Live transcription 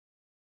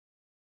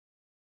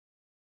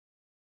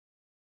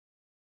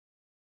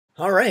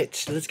All right,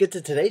 so let's get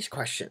to today's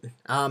question.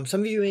 Some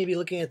of you may be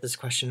looking at this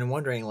question and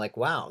wondering, like,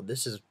 wow,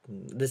 this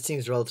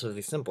seems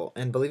relatively simple.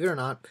 And believe it or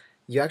not,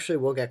 you actually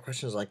will get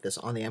questions like this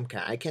on the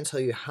MCAT. I can't tell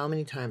you how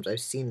many times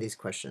I've seen these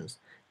questions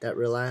that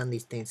rely on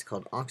these things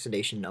called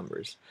oxidation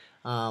numbers.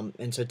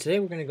 And so today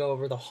we're going to go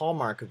over the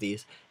hallmark of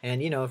these.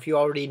 And if you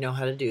already know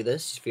how to do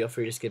this, feel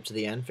free to skip to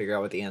the end, figure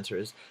out what the answer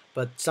is.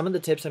 But some of the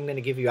tips I'm going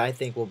to give you, I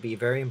think, will be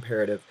very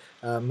imperative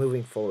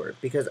moving forward,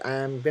 because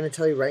I'm going to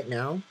tell you right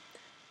now.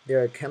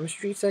 Their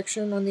chemistry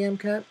section on the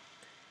MCAT,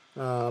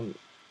 the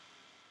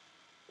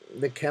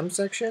chem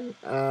section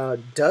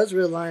does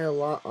rely a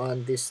lot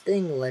on this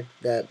thing like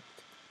that,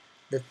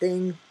 the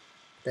thing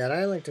that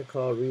I like to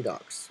call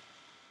redox.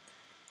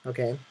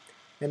 Okay,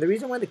 and the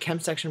reason why the chem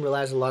section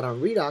relies a lot on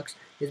redox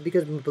is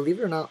because, believe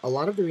it or not, a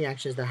lot of the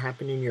reactions that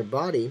happen in your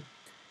body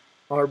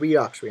are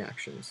redox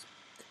reactions.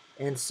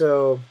 And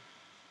so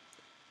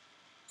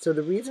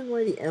the reason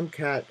why the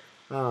MCAT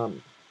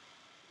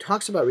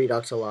talks about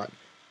redox a lot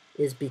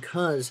is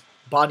because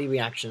body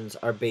reactions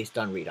are based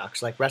on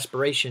redox. Like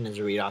respiration is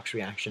a redox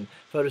reaction,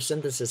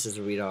 photosynthesis is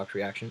a redox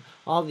reaction.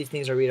 All of these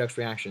things are redox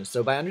reactions.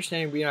 So by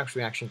understanding redox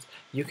reactions,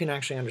 you can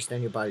actually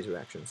understand your body's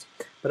reactions.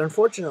 But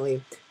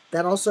unfortunately,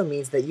 that also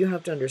means that you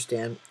have to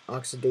understand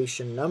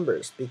oxidation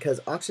numbers,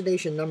 because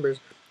oxidation numbers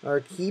are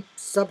a key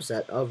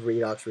subset of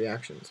redox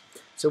reactions.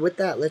 So with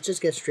that, let's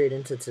just get straight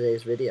into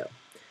today's video.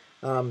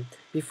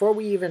 Before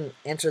we even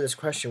answer this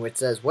question, which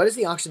says, what is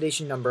the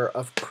oxidation number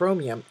of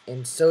chromium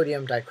in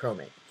sodium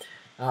dichromate?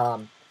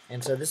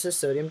 And so this is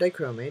sodium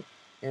dichromate,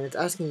 and it's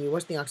asking you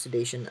what's the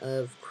oxidation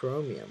of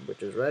chromium,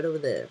 which is right over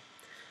there.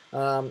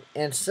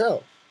 And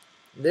so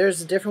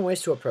there's different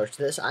ways to approach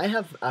this. I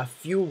have a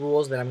few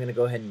rules that I'm going to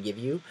go ahead and give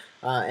you,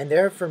 and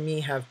they, for me,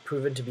 have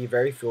proven to be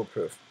very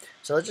foolproof.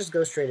 So let's just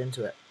go straight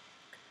into it.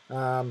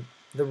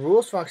 The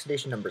rules for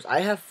oxidation numbers.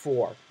 I have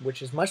 4,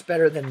 which is much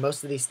better than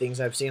most of these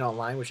things I've seen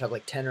online, which have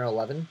like 10 or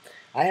 11.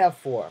 I have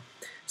 4.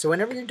 So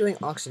whenever you're doing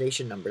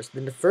oxidation numbers,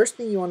 then the first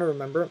thing you want to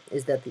remember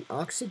is that the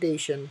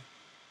oxidation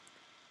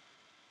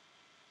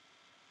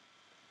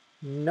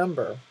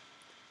number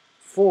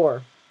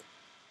for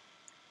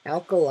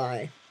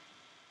alkali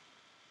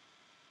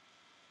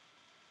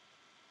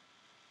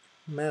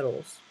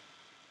metals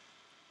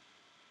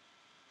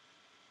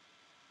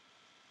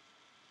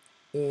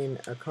in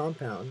a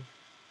compound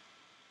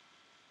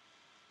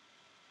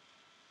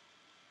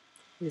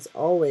is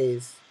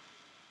always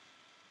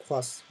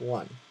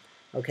 +1.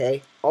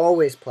 Okay,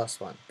 always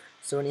 +1.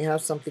 So when you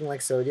have something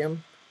like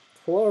sodium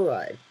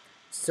chloride,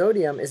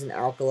 sodium is an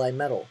alkali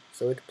metal,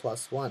 so it's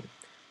 +1.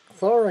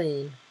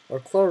 Chlorine or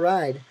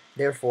chloride,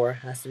 therefore,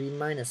 has to be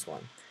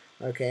 -1.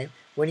 Okay,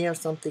 when you have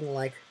something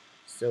like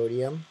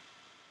sodium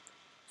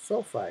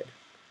sulfide,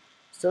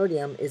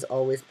 sodium is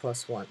always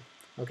 +1.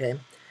 Okay,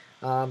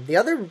 the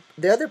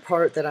other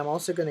part that I'm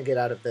also going to get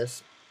out of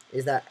this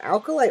is that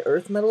alkali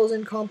earth metals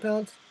in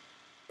compounds,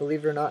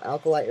 believe it or not,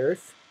 alkali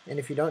earth, and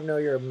if you don't know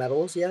your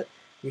metals yet,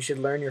 you should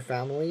learn your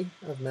family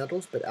of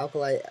metals, but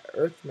alkali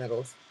earth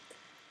metals,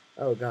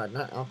 oh god,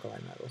 not alkali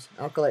metals,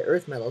 alkali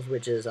earth metals,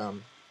 which is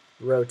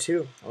row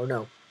 2, oh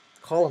no,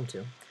 column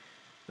 2.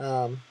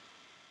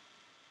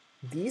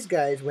 These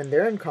guys, when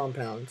they're in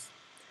compounds,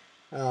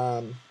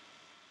 they're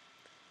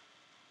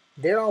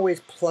always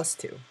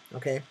 +2,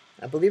 okay?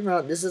 I believe it or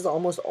not, this is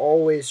almost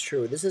always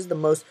true. This is the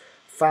most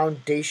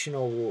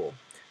foundational rule,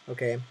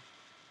 okay?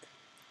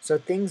 So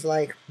things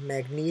like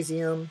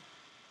magnesium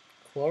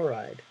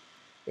chloride.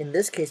 In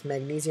this case,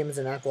 magnesium is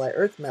an alkali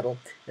earth metal,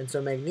 and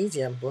so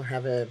magnesium will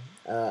have a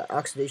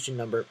oxidation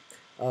number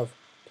of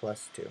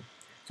 +2.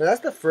 So that's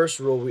the first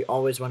rule we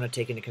always want to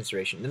take into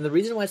consideration. And the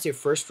reason why I say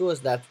first rule is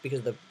that's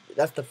because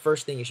that's the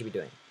first thing you should be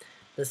doing.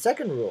 The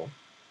second rule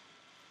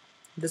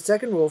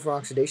for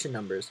oxidation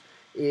numbers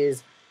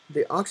is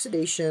the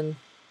oxidation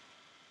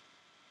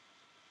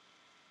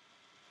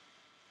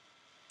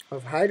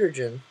of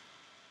hydrogen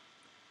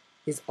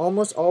is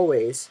almost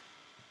always,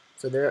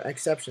 so there are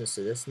exceptions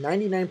to this,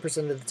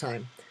 99% of the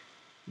time,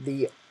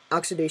 the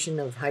oxidation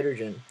of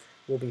hydrogen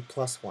will be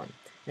 +1.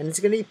 And it's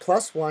going to be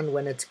 +1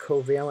 when it's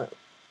covalent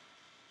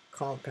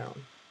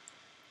compound.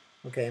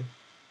 Okay,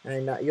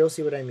 and you'll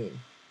see what I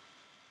mean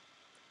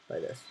by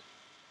this.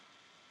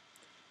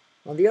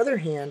 On the other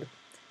hand,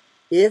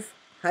 if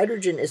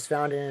hydrogen is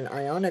found in an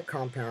ionic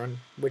compound,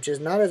 which is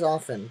not as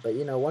often, but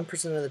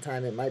 1% of the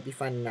time it might be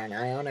found in an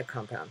ionic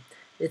compound,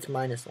 it's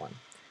 -1.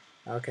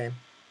 Okay,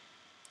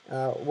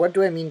 what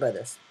do I mean by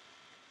this?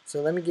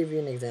 So let me give you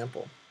an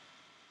example.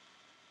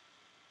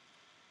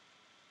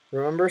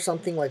 Remember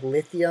something like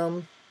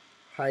lithium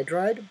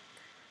hydride?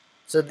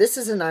 So this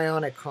is an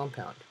ionic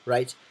compound,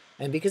 right?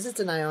 And because it's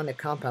an ionic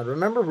compound,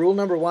 remember rule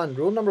number 1.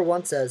 Rule number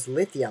 1 says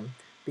lithium,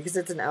 because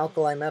it's an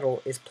alkali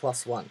metal, is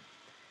 +1.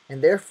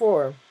 And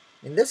therefore,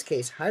 in this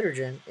case,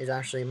 hydrogen is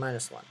actually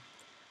 -1.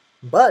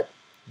 But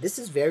this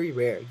is very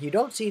rare. You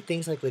don't see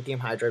things like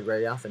lithium hydride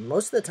very often.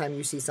 Most of the time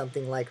you see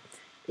something like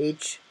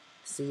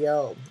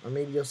HCl, or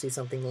maybe you'll see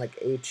something like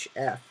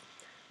HF.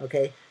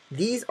 Okay,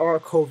 these are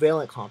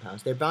covalent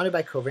compounds. They're bounded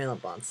by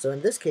covalent bonds. So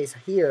in this case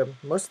here,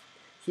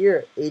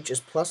 Here, H is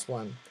plus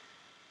 1.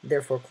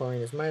 Therefore,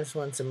 chlorine is minus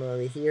 1.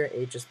 Similarly, here,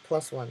 H is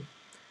plus 1.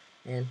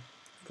 And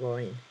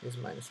fluorine is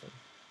minus 1.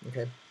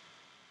 Okay.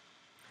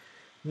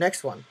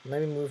 Next one.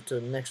 Let me move to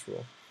the next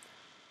rule.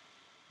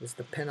 This is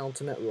the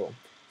penultimate rule.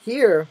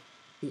 Here,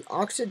 the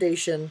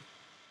oxidation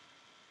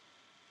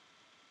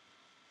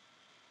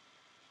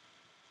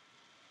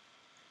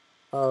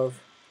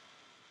of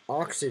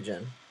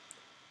oxygen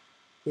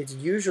is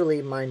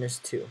usually minus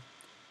 2.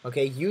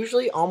 Okay,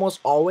 usually, almost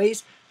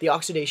always, the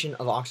oxidation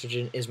of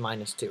oxygen is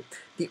minus 2.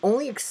 The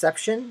only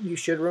exception you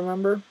should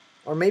remember,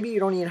 or maybe you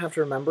don't even have to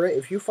remember it,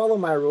 if you follow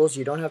my rules,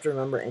 you don't have to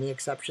remember any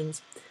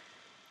exceptions.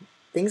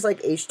 Things like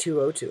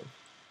H2O2.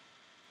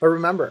 But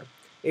remember,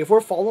 if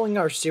we're following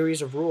our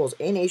series of rules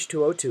in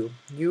H2O2,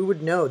 you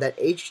would know that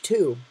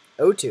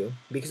H2O2,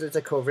 because it's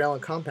a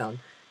covalent compound,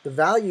 the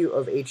value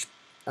of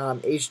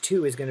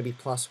H2 is going to be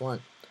plus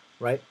 1,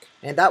 right?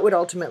 And that would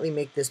ultimately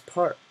make this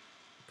part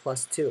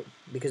plus 2,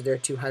 because there are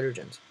 2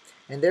 hydrogens.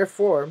 And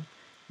therefore,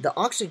 the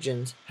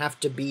oxygens have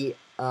to be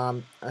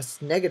a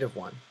negative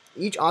 1.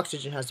 Each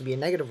oxygen has to be a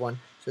negative 1,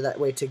 so that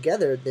way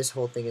together this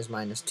whole thing is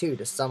minus 2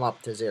 to sum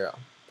up to 0,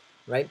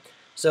 right?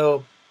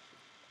 So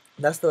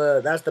that's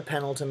the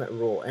penultimate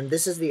rule, and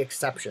this is the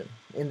exception.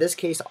 In this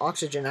case,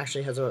 oxygen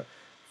actually has a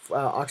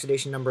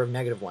oxidation number of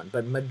negative 1,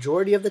 but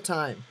majority of the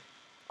time,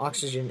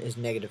 oxygen is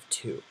negative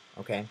 2,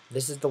 okay?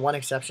 This is the one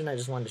exception I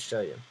just wanted to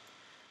show you.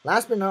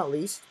 Last but not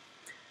least,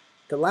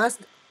 the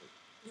last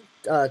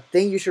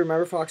thing you should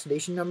remember for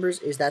oxidation numbers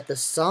is that the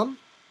sum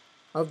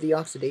of the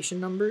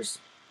oxidation numbers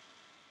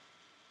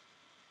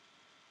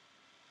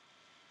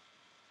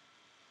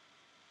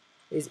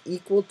is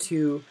equal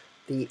to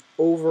the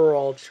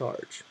overall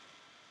charge.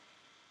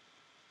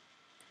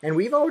 And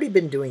we've already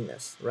been doing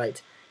this,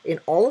 right? In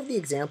all of the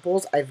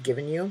examples I've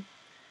given you,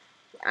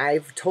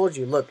 I've told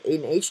you, look,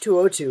 in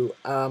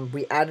H2O2,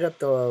 we added up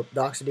the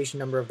oxidation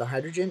number of the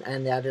hydrogen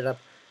and added up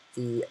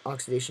the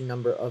oxidation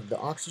number of the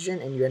oxygen,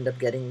 and you end up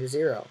getting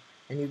 0.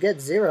 And you get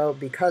 0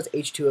 because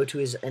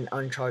H2O2 is an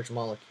uncharged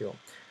molecule.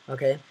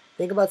 Okay?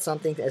 Think about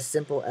something as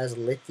simple as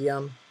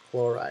lithium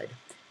chloride.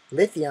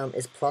 Lithium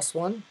is plus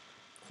 1,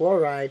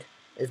 chloride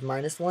is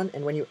minus 1,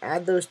 and when you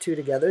add those two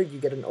together, you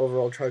get an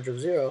overall charge of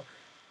 0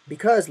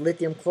 because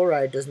lithium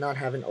chloride does not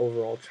have an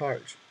overall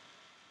charge.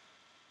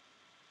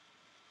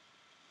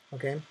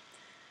 Okay?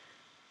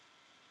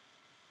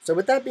 So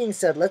with that being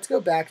said, let's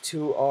go back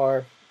to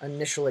our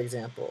initial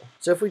example.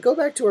 So if we go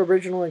back to our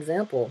original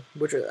example,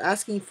 which is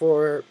asking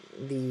for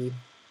the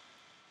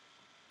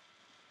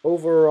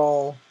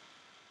overall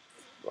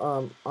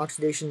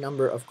oxidation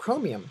number of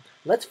chromium,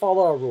 let's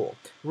follow our rule.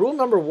 Rule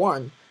number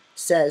 1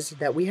 says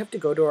that we have to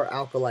go to our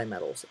alkali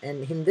metals,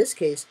 and in this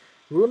case,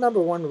 rule number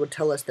 1 would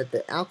tell us that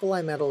the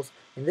alkali metals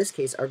in this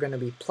case are going to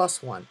be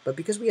plus 1, but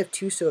because we have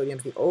 2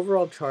 sodiums, the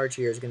overall charge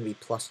here is going to be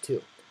plus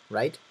 2,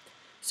 right?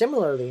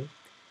 Similarly,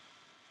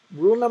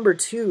 rule number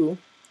 2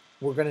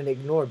 we're going to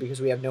ignore because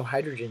we have no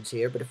hydrogens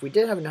here, but if we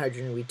did have a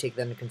hydrogen, we'd take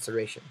that into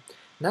consideration.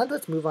 Now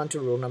let's move on to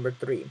rule number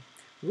 3.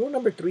 Rule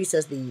number 3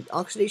 says the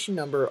oxidation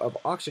number of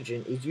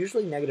oxygen is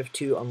usually negative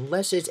 2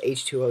 unless it's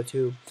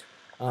H2O2,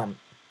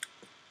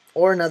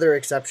 or another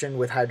exception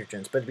with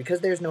hydrogens. But because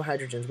there's no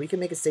hydrogens, we can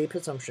make a safe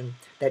assumption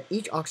that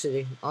each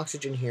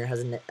oxygen here has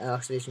an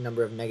oxidation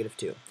number of negative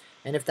 2.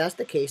 And if that's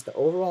the case, the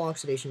overall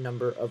oxidation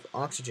number of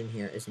oxygen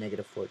here is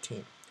negative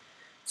 14.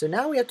 So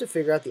now we have to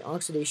figure out the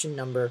oxidation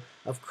number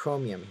of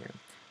chromium here.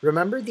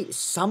 Remember, the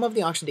sum of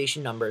the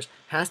oxidation numbers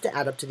has to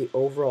add up to the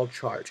overall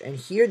charge. And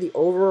here the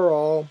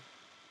overall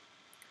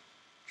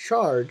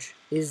charge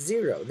is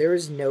 0. There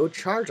is no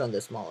charge on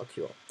this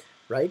molecule,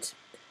 right?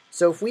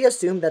 So if we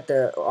assume that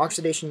the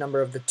oxidation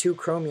number of the 2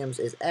 chromiums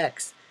is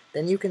x,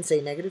 then you can say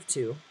negative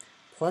 2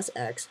 plus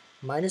x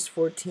minus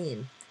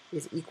 14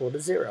 is equal to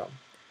 0.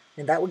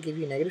 And that would give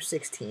you negative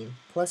 16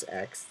 plus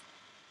x.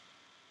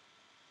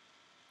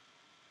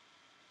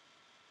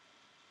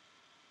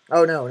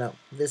 Oh, no,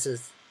 this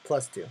is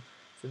plus 2.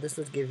 So this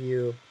would give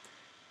you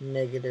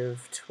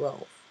negative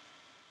 12,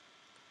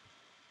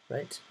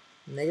 right?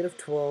 Negative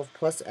 12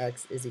 plus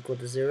x is equal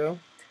to 0,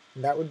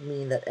 and that would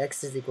mean that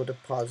x is equal to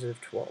positive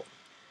 12.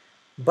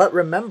 But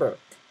remember,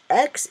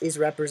 x is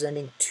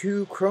representing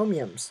 2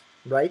 chromiums,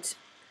 right?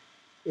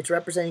 It's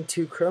representing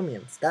 2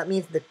 chromiums. That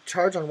means the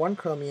charge on one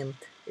chromium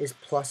is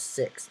plus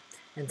 6.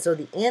 And so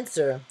the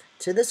answer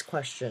to this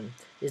question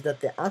is that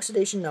the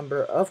oxidation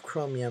number of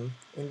chromium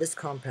in this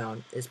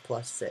compound is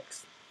plus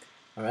 6.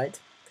 All right?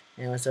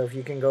 And so if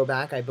you can go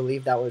back, I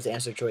believe that was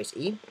answer choice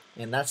E.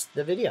 And that's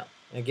the video.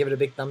 And give it a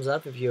big thumbs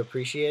up if you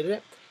appreciated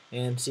it.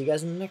 And see you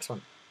guys in the next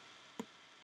one.